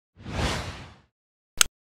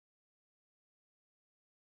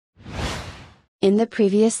In the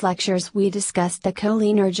previous lectures we discussed the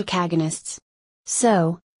cholinergic agonists.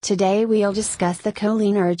 So, today we'll discuss the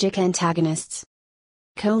cholinergic antagonists.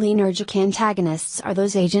 Cholinergic antagonists are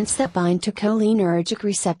those agents that bind to cholinergic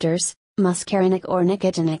receptors, muscarinic or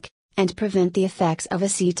nicotinic, and prevent the effects of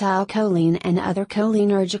acetylcholine and other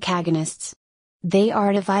cholinergic agonists. They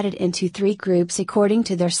are divided into three groups according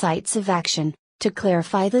to their sites of action. To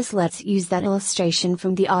clarify this, let's use that illustration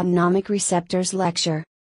from the autonomic receptors lecture.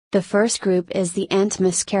 The first group is the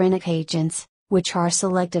antimuscarinic agents, which are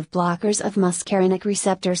selective blockers of muscarinic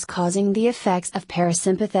receptors causing the effects of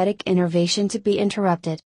parasympathetic innervation to be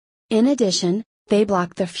interrupted. In addition, they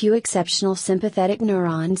block the few exceptional sympathetic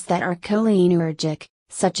neurons that are cholinergic,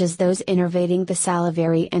 such as those innervating the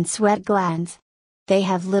salivary and sweat glands. They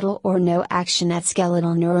have little or no action at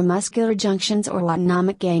skeletal neuromuscular junctions or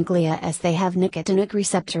autonomic ganglia as they have nicotinic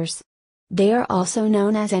receptors. They are also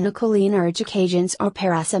known as anticholinergic agents or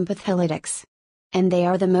parasympatholytics. And they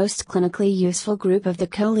are the most clinically useful group of the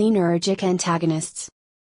cholinergic antagonists.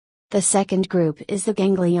 The second group is the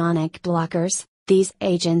ganglionic blockers. These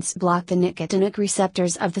agents block the nicotinic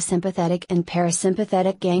receptors of the sympathetic and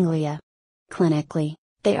parasympathetic ganglia. Clinically,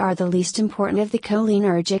 they are the least important of the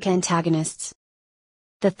cholinergic antagonists.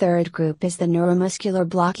 The third group is the neuromuscular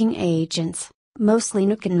blocking agents, mostly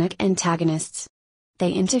nicotinic antagonists.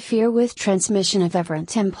 They interfere with transmission of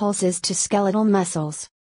efferent impulses to skeletal muscles.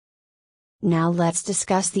 Now let's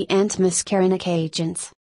discuss the antimuscarinic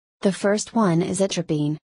agents. The first one is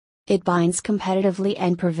atropine. It binds competitively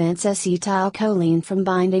and prevents acetylcholine from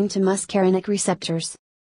binding to muscarinic receptors.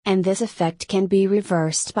 And this effect can be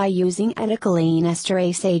reversed by using a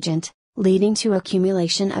cholinesterase agent, leading to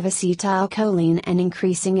accumulation of acetylcholine and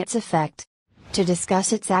increasing its effect. To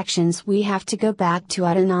discuss its actions we have to go back to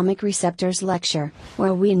autonomic receptors lecture,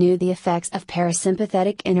 where we knew the effects of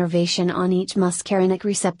parasympathetic innervation on each muscarinic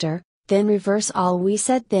receptor, then reverse all we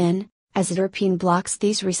said then, as atropine blocks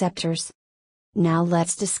these receptors. Now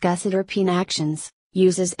let's discuss atropine actions,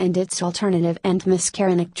 uses and its alternative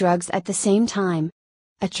antimuscarinic drugs at the same time.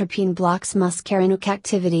 Atropine blocks muscarinic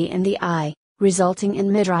activity in the eye, resulting in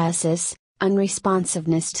mydriasis,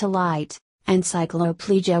 unresponsiveness to light, and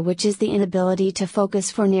cycloplegia, which is the inability to focus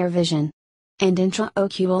for near vision. And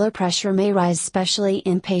intraocular pressure may rise, especially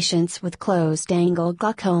in patients with closed-angle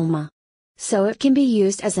glaucoma. So it can be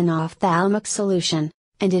used as an ophthalmic solution,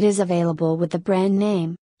 and it is available with the brand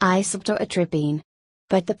name, isoptotropine.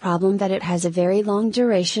 But the problem that it has a very long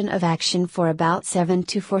duration of action for about 7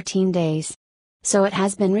 to 14 days. So it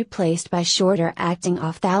has been replaced by shorter acting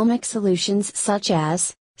ophthalmic solutions such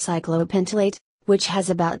as, cyclopentolate, which has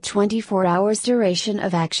about 24 hours duration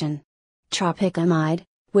of action. Tropicamide,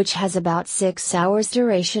 which has about 6 hours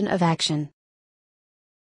duration of action.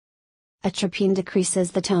 Atropine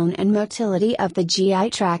decreases the tone and motility of the GI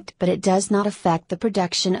tract, but it does not affect the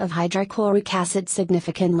production of hydrochloric acid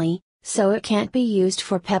significantly, so it can't be used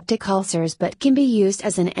for peptic ulcers but can be used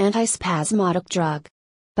as an antispasmodic drug.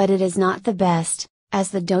 But it is not the best, as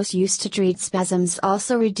the dose used to treat spasms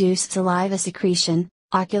also reduce saliva secretion,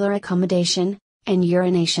 ocular accommodation, and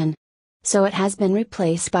urination. So it has been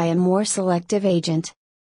replaced by a more selective agent.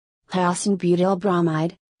 Hyoscine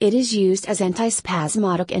bromide. It is used as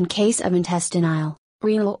antispasmodic in case of intestinal,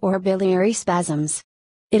 renal or biliary spasms.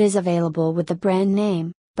 It is available with the brand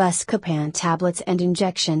name, Buscopan tablets and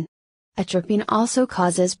injection. Atropine also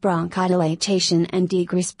causes bronchodilation and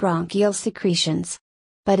decreased bronchial secretions.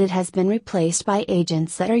 But it has been replaced by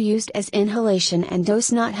agents that are used as inhalation and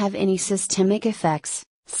does not have any systemic effects,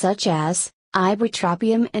 such as,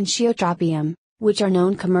 ibuprofen and tiotropium, which are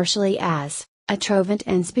known commercially as, Atrovent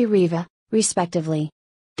and Spiriva, respectively.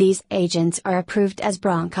 These agents are approved as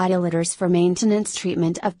bronchodilators for maintenance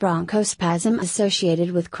treatment of bronchospasm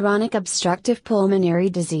associated with chronic obstructive pulmonary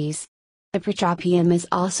disease. Ipratropium is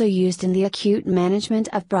also used in the acute management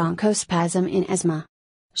of bronchospasm in asthma.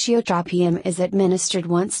 Tiotropium is administered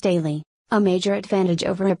once daily, a major advantage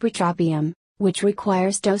over ipratropium, which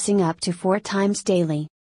requires dosing up to 4 times daily.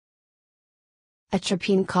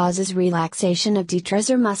 Atropine causes relaxation of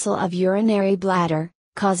detrusor muscle of urinary bladder,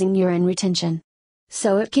 causing urine retention.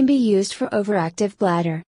 So it can be used for overactive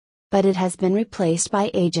bladder. But it has been replaced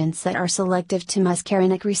by agents that are selective to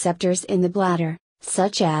muscarinic receptors in the bladder,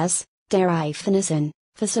 such as, Darifenacin,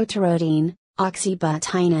 Fesoterodine,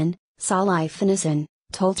 Oxybutynin, Solifenacin,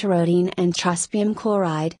 Tolterodine and Trospium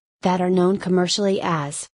chloride, that are known commercially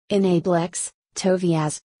as, Enablex,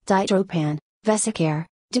 Toviaz, Ditropan, Vesicare,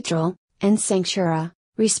 Detrol, and Sanctura,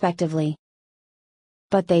 respectively.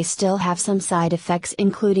 But they still have some side effects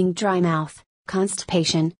including dry mouth,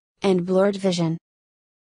 constipation, and blurred vision.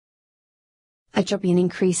 Atropine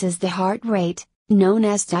increases the heart rate, known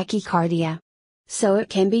as tachycardia. so it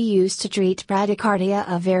can be used to treat bradycardia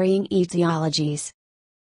of varying etiologies.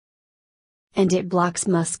 And it blocks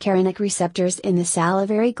muscarinic receptors in the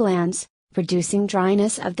salivary glands, producing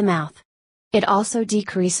dryness of the mouth. It also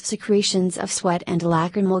decreases secretions of sweat and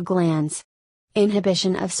lacrimal glands.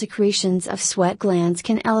 Inhibition of secretions of sweat glands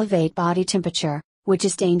can elevate body temperature, which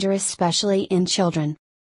is dangerous especially in children.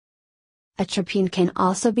 Atropine can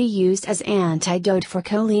also be used as antidote for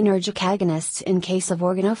cholinergic agonists in case of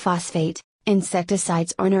organophosphate,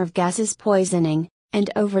 insecticides or nerve gases poisoning, and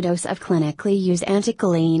overdose of clinically used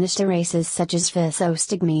anticholinesterases such as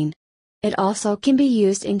Fesoterodine. It also can be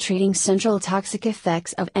used in treating central toxic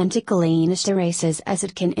effects of anticholinesterases as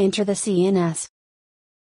it can enter the CNS.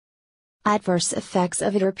 Adverse effects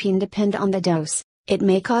of atropine depend on the dose. It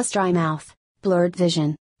may cause dry mouth, blurred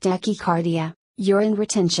vision, tachycardia, urine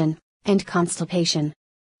retention, and constipation.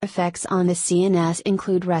 Effects on the CNS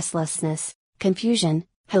include restlessness, confusion,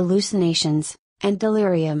 hallucinations, and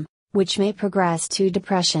delirium, which may progress to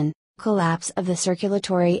depression, collapse of the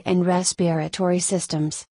circulatory and respiratory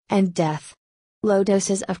systems, and death. Low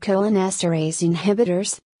doses of cholinesterase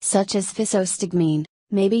inhibitors, such as Fesoterodine,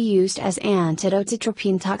 may be used as antidote to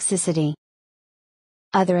atropine toxicity.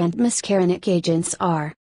 Other antimuscarinic agents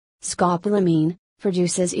are: Scopolamine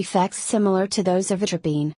produces effects similar to those of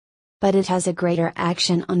atropine, but it has a greater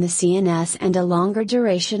action on the CNS and a longer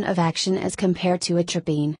duration of action as compared to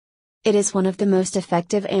atropine. It is one of the most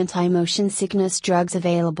effective anti-motion sickness drugs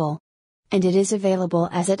available. And it is available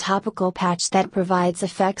as a topical patch that provides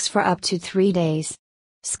effects for up to 3 days.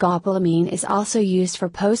 Scopolamine is also used for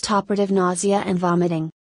post-operative nausea and vomiting.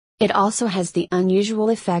 It also has the unusual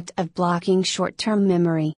effect of blocking short-term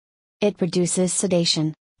memory. It produces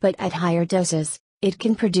sedation, but at higher doses, it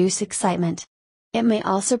can produce excitement. It may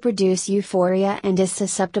also produce euphoria and is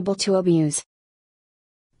susceptible to abuse.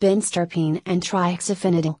 Benztropine and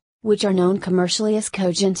Trihexyphenidyl, which are known commercially as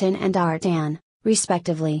Cogentin and Artan,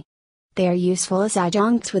 respectively. They are useful as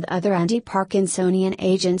adjuncts with other anti-Parkinsonian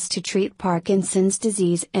agents to treat Parkinson's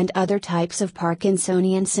disease and other types of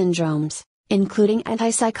Parkinsonian syndromes, including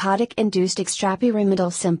antipsychotic-induced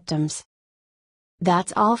extrapyramidal symptoms.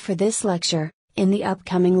 That's all for this lecture. In the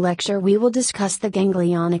upcoming lecture we will discuss the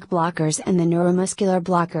ganglionic blockers and the neuromuscular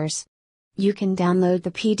blockers. You can download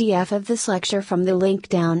the PDF of this lecture from the link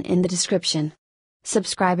down in the description.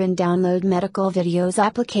 Subscribe and download Medical Videos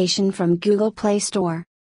application from Google Play Store.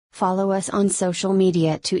 Follow us on social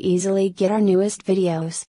media to easily get our newest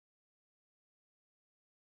videos.